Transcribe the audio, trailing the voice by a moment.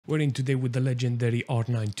We're in today with the legendary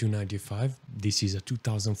R9 295. This is a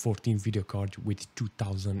 2014 video card with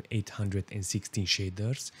 2816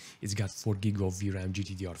 shaders. It's got 4GB of VRAM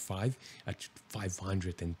GDDR5 at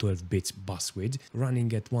 512 bits bus width,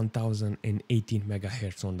 running at 1018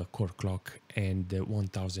 MHz on the core clock and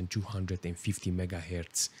 1250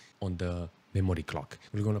 MHz on the memory clock.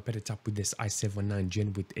 We're gonna pair it up with this i7 9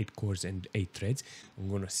 Gen with 8 cores and 8 threads.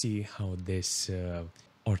 I'm gonna see how this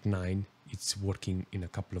R9 it's working in a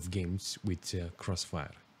couple of games with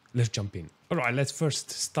Crossfire. Let's jump in. All right, let's first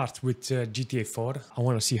start with GTA 4. I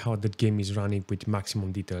want to see how that game is running with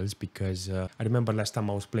maximum details because I remember last time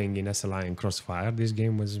I was playing in SLI and Crossfire, this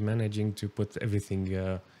game was managing to put everything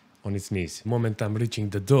on its knees. The moment I'm reaching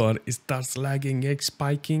the door, it starts lagging,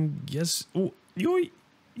 spiking. Yes. Oh, yoy,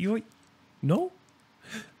 yoy. No?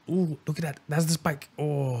 Oh, look at that. That's the spike.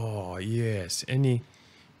 Oh, yes. Any,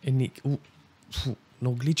 ooh,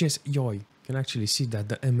 no glitches. Yoy. Can actually see that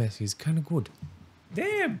the MS is kind of good.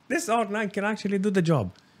 Damn, this R9 can actually do the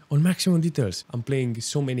job on maximum details. I'm playing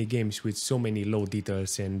so many games with so many low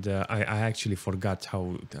details, and I actually forgot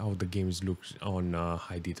how the games look on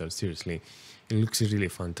high details. Seriously, it looks really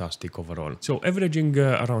fantastic overall. So averaging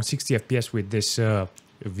around 60 FPS with this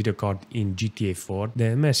video card in GTA 4.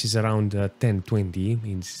 The MS is around 1020.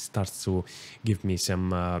 It starts to give me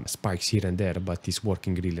some spikes here and there, but it's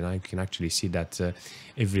working really nice. You can actually see that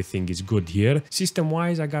everything is good here. System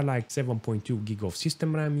wise, I got like 7.2 gig of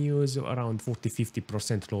system RAM use, around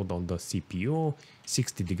 40-50% load on the CPU,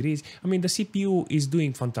 60 degrees. I mean, the CPU is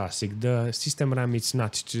doing fantastic. The system RAM is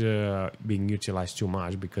not being utilized too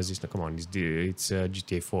much because it's come on, it's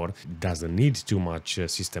GTA 4. It doesn't need too much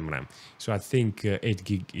system RAM. So I think 8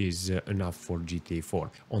 gig is enough for GTA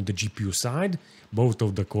 4. On the GPU side, both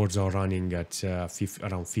of the cores are running at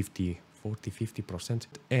around 40-50%.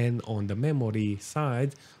 And on the memory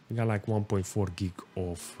side, we got like 1.4 gig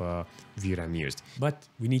of VRAM used. But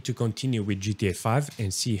we need to continue with GTA 5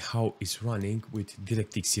 and see how it's running with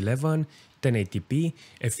DirectX 11, 1080p,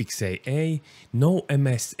 FXAA, no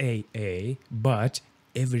MSAA, but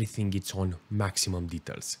everything is on maximum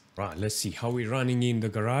details. Right, let's see how we're running in the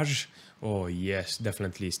garage. Oh yes,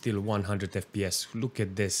 definitely still 100 FPS. Look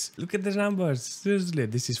at this. Look at the numbers. Seriously,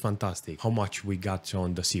 this is fantastic. How much we got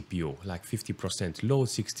on the CPU? Like 50% low,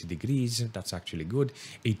 60 degrees. That's actually good.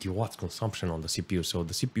 80 watts consumption on the CPU. So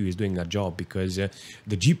the CPU is doing a job because the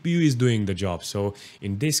GPU is doing the job. So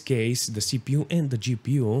in this case, the CPU and the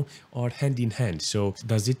GPU are hand in hand. So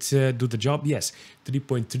does it do the job? Yes.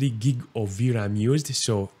 3.3 gig of VRAM used.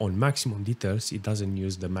 So on maximum details, it doesn't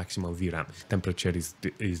use the maximum VRAM. Temperature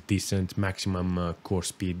is decent. Maximum core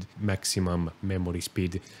speed, maximum memory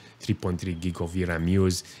speed, 3.3 gig of VRAM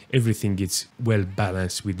use. Everything is well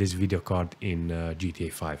balanced with this video card in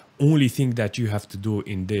GTA 5. Only thing that you have to do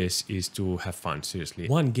in this is to have fun, seriously.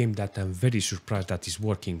 One game that I'm very surprised that is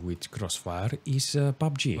working with Crossfire is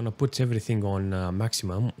PUBG. I'm gonna put everything on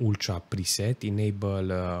maximum, ultra preset,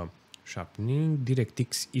 enable sharpening,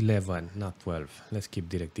 DirectX 11, not 12. Let's keep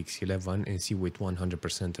DirectX 11 and see with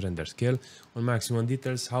 100% render scale on maximum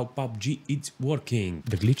details how PUBG is working.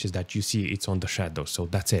 The glitches that you see, it's on the shadow, so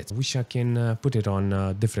that's it. I wish I can put it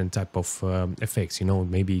on different type of effects, you know,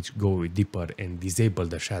 maybe go deeper and disable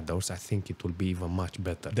the shadows. I think it will be even much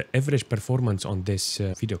better. The average performance on this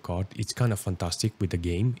video card, it's kind of fantastic with the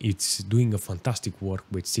game. It's doing a fantastic work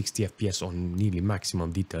with 60 FPS on nearly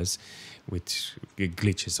maximum details with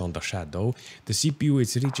glitches on the shadow. The CPU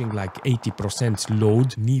is reaching like 80%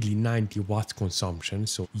 load, nearly 90 watts consumption.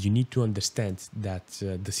 So you need to understand that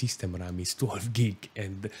the system RAM is 12 gig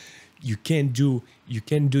and you can do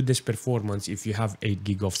this performance if you have 8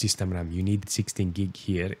 gig of system RAM. You need 16 gig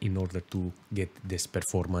here in order to get this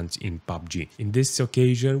performance in PUBG. In this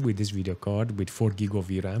occasion, with this video card, with 4 gig of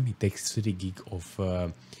VRAM, it takes 3 gig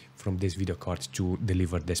of from this video card to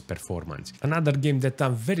deliver this performance. Another game that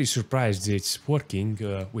I'm very surprised it's working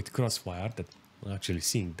with Crossfire, that I'm actually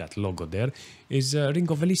seeing that logo there, is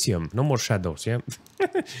Ring of Elysium. No more shadows, yeah?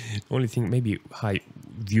 Only thing, maybe high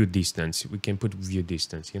view distance. We can put view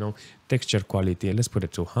distance, you know. Texture quality, let's put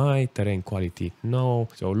it to high. Terrain quality, no.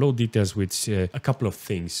 So low details with a couple of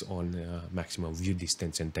things on maximum view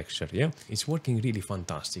distance and texture, yeah? It's working really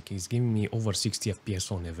fantastic. It's giving me over 60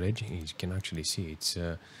 FPS on average. You can actually see it's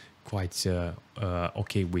quite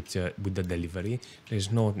okay with the delivery.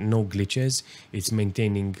 There's no glitches. It's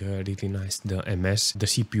maintaining really nice the MS. The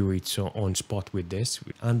CPU it's on spot with this,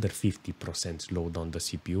 with under 50% load on the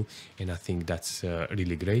CPU, and I think that's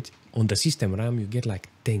really great. On the system RAM, you get like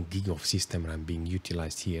 10 gig of system RAM being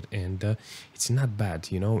utilized here, and it's not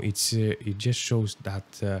bad, you know. It just shows that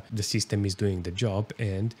the system is doing the job,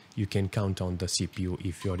 and you can count on the CPU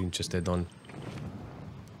if you're interested on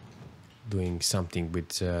doing something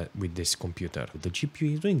with this computer. The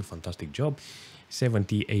GPU is doing a fantastic job.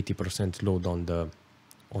 70-80% load on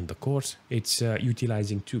the cores. It's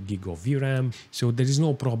utilizing 2 gig of VRAM, so there is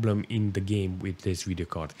no problem in the game with this video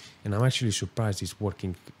card. And I'm actually surprised it's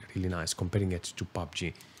working really nice comparing it to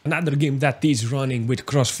PUBG. Another game that is running with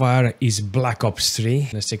Crossfire is Black Ops 3.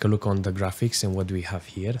 Let's take a look on the graphics and what do we have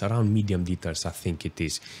here. Around medium details, I think it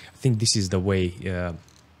is. I think this is the way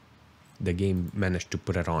the game managed to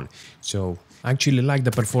put it on. So I actually like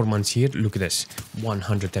the performance here. Look at this,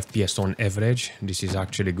 100 FPS on average. This is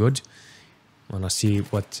actually good. Wanna see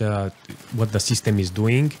what the system is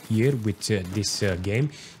doing here with this game.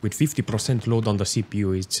 With 50% load on the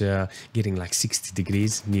CPU, it's getting like 60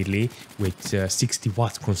 degrees nearly, with 60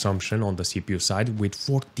 watts consumption on the CPU side, with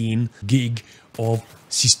 14 gig of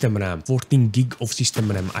system RAM. 14 gig of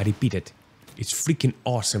system RAM, I repeat it. It's freaking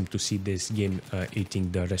awesome to see this game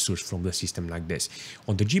eating the resource from the system like this.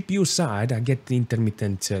 On the GPU side, I get the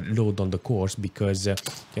intermittent load on the cores because you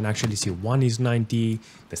can actually see one is 90,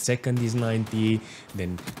 the second is 90,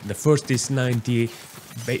 then the first is 90.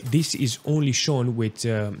 This is only shown with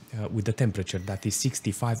the temperature that is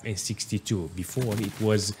 65 and 62. Before it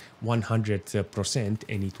was 100%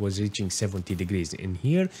 and it was reaching 70 degrees. And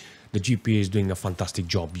here the GPU is doing a fantastic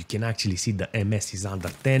job. You can actually see the MS is under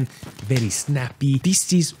 10, very snappy.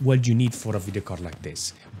 This is what you need for a video card like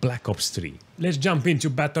this. Black Ops 3. Let's jump into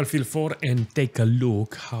Battlefield 4 and take a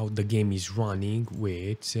look how the game is running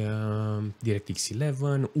with DirectX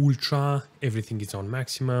 11, Ultra, everything is on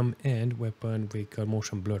maximum, and weapon, vehicle,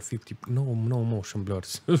 motion blur 50. No motion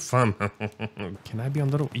blurs. Fun. Can I be on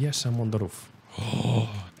the roof? Yes, I'm on the roof.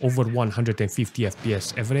 Over 150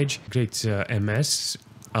 FPS average. Great MS.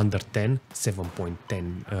 Under 10,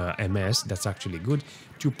 7.10 ms, that's actually good.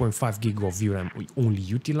 2.5 gig of VRAM we only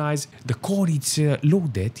utilize. The core, it's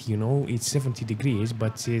loaded, you know, it's 70 degrees,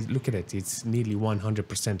 but look at it, it's nearly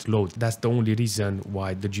 100% load. That's the only reason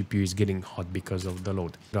why the GPU is getting hot, because of the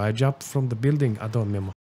load. I jump from the building, I don't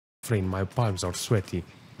remember, my palms are sweaty.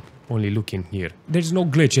 Only looking here. There's no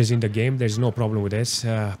glitches in the game. There's no problem with this.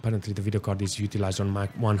 Apparently the video card is utilized on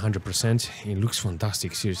 100%. It looks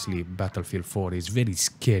fantastic. Seriously, Battlefield 4 is very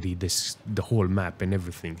scary. The whole map and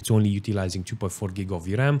everything. It's only utilizing 2.4 gig of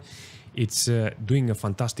VRAM. It's doing a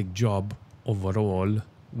fantastic job overall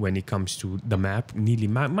when it comes to the map, nearly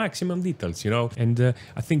maximum details, you know. And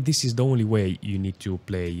I think this is the only way you need to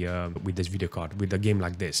play with this video card, with a game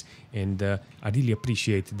like this. And I really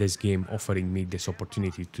appreciate this game offering me this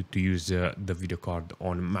opportunity to use the video card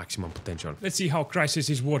on maximum potential. Let's see how Crysis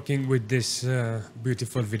is working with this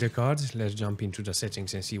beautiful video card. Let's jump into the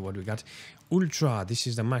settings and see what we got. Ultra, this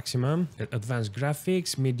is the maximum. Advanced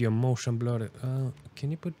graphics, medium motion blur.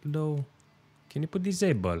 Can you put low? Can you put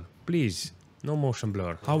disable, please? No motion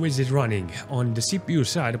blur. How is it running? On the CPU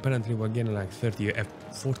side, apparently we're getting like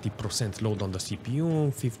 40% load on the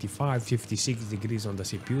CPU, 55, 56 degrees on the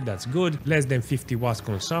CPU, that's good. Less than 50 watts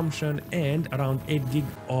consumption and around 8 gig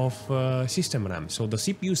of system RAM. So the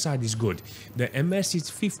CPU side is good. The MS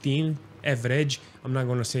is 15 average. I'm not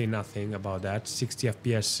gonna say nothing about that. 60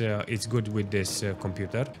 FPS is good with this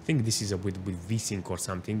computer. I think this is with VSync or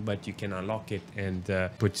something, but you can unlock it and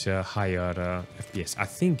put higher FPS. I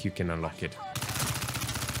think you can unlock it.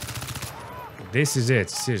 This is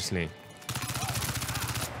it, seriously.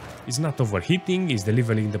 It's not overheating, it's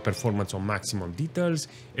delivering the performance on maximum details.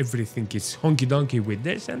 Everything is honky-donkey with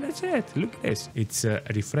this, and that's it. Look at this. It's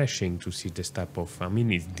refreshing to see this type of, I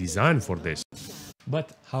mean, it's designed for this.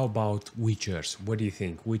 But how about Witchers? What do you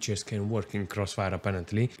think? Witchers can work in Crossfire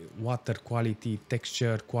apparently. Water quality,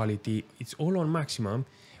 texture quality, it's all on maximum,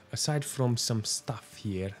 aside from some stuff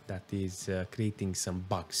here that is creating some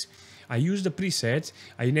bugs. I use the presets,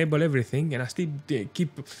 I enable everything, and I still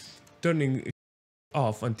keep turning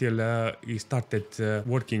off until it started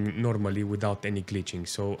working normally without any glitching.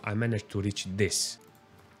 So I managed to reach this.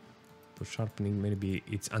 For sharpening, maybe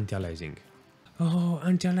it's anti-aliasing. Oh,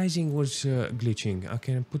 anti-aliasing was glitching. I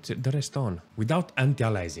can put the rest on without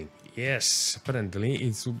anti-aliasing. Yes, apparently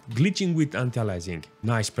it's glitching with anti-aliasing.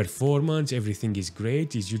 Nice performance, everything is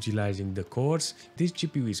great, it's utilizing the cores. This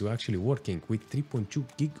GPU is actually working with 3.2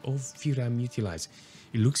 gig of VRAM utilized.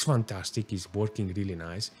 It looks fantastic, it's working really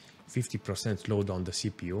nice. 50% load on the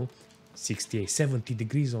CPU, 68, 70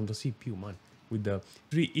 degrees on the CPU, man. With the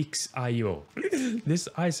 3X IO. This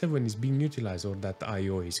i7 is being utilized, or that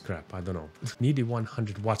IO is crap, I don't know. Nearly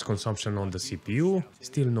 100 watts consumption on the CPU.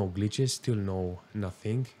 Still no glitches, still no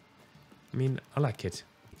nothing. I mean, I like it.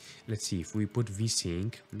 Let's see if we put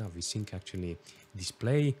VSync. No, VSync actually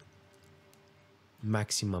display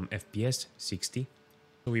maximum FPS 60.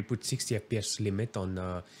 So we put 60 FPS limit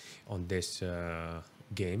on this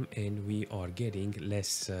game, and we are getting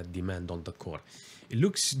less demand on the core. It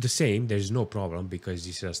looks the same, there's no problem because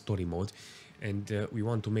this is a story mode, and we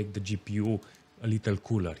want to make the GPU a little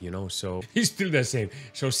cooler, you know, so it's still the same.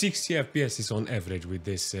 So 60 FPS is on average with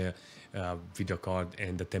this video card,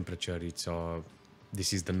 and the temperature, it's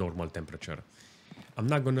this is the normal temperature. I'm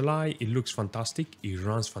not gonna lie, it looks fantastic, it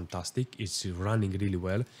runs fantastic, it's running really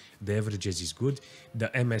well, the averages is good, the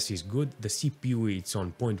MS is good, the CPU it's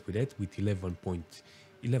on point with it, with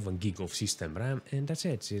 11 gig of system RAM, and that's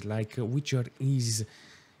it. It's like Witcher is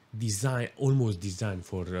almost designed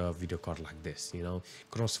for a video card like this, you know.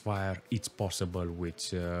 Crossfire, it's possible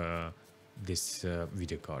with this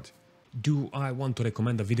video card. Do I want to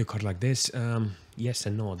recommend a video card like this? Yes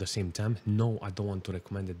and no at the same time. No, I don't want to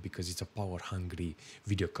recommend it because it's a power-hungry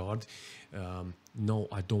video card. No,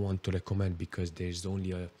 I don't want to recommend because there's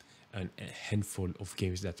only a handful of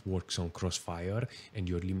games that works on Crossfire and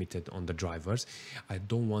you're limited on the drivers. I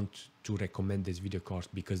don't want to recommend this video card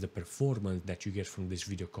because the performance that you get from this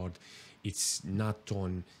video card, it's not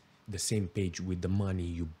on the same page with the money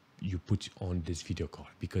you put on this video card,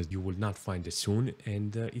 because you will not find it soon,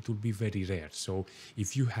 and it will be very rare. So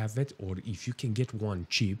if you have it, or if you can get one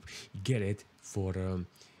cheap, get it for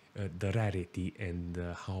the rarity and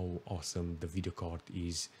how awesome the video card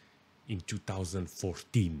is in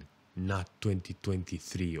 2014, not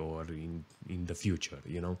 2023 or in the future,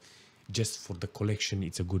 you know. Just for the collection,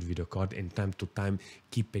 it's a good video card, and time to time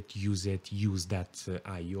keep it, use that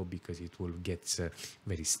IO, because it will get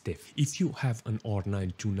very stiff. If you have an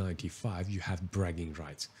R9 295, you have bragging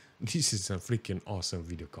rights. This is a freaking awesome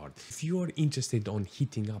video card. If you are interested on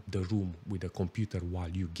heating up the room with a computer while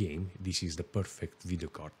you game, this is the perfect video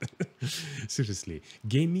card. Seriously,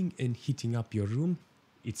 gaming and heating up your room,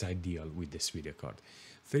 it's ideal with this video card.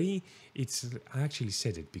 I actually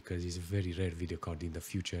said it because it's a very rare video card in the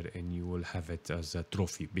future, and you will have it as a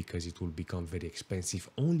trophy because it will become very expensive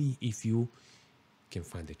only if you can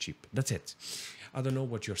find it cheap. That's it. I don't know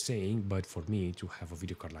what you're saying, but for me to have a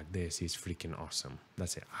video card like this is freaking awesome.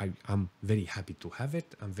 That's it. I'm very happy to have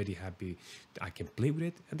it. I'm very happy I can play with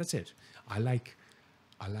it, and that's it. I like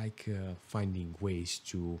finding ways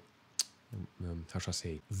to how should I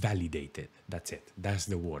say, validate it. That's it. That's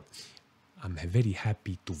the word. I'm very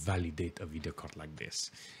happy to validate a video card like this.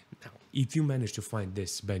 Now, if you manage to find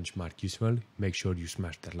this benchmark useful, make sure you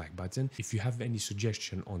smash that like button. If you have any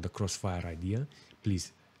suggestion on the Crossfire idea,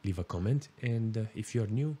 please leave a comment. And if you're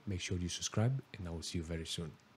new, make sure you subscribe, and I will see you very soon.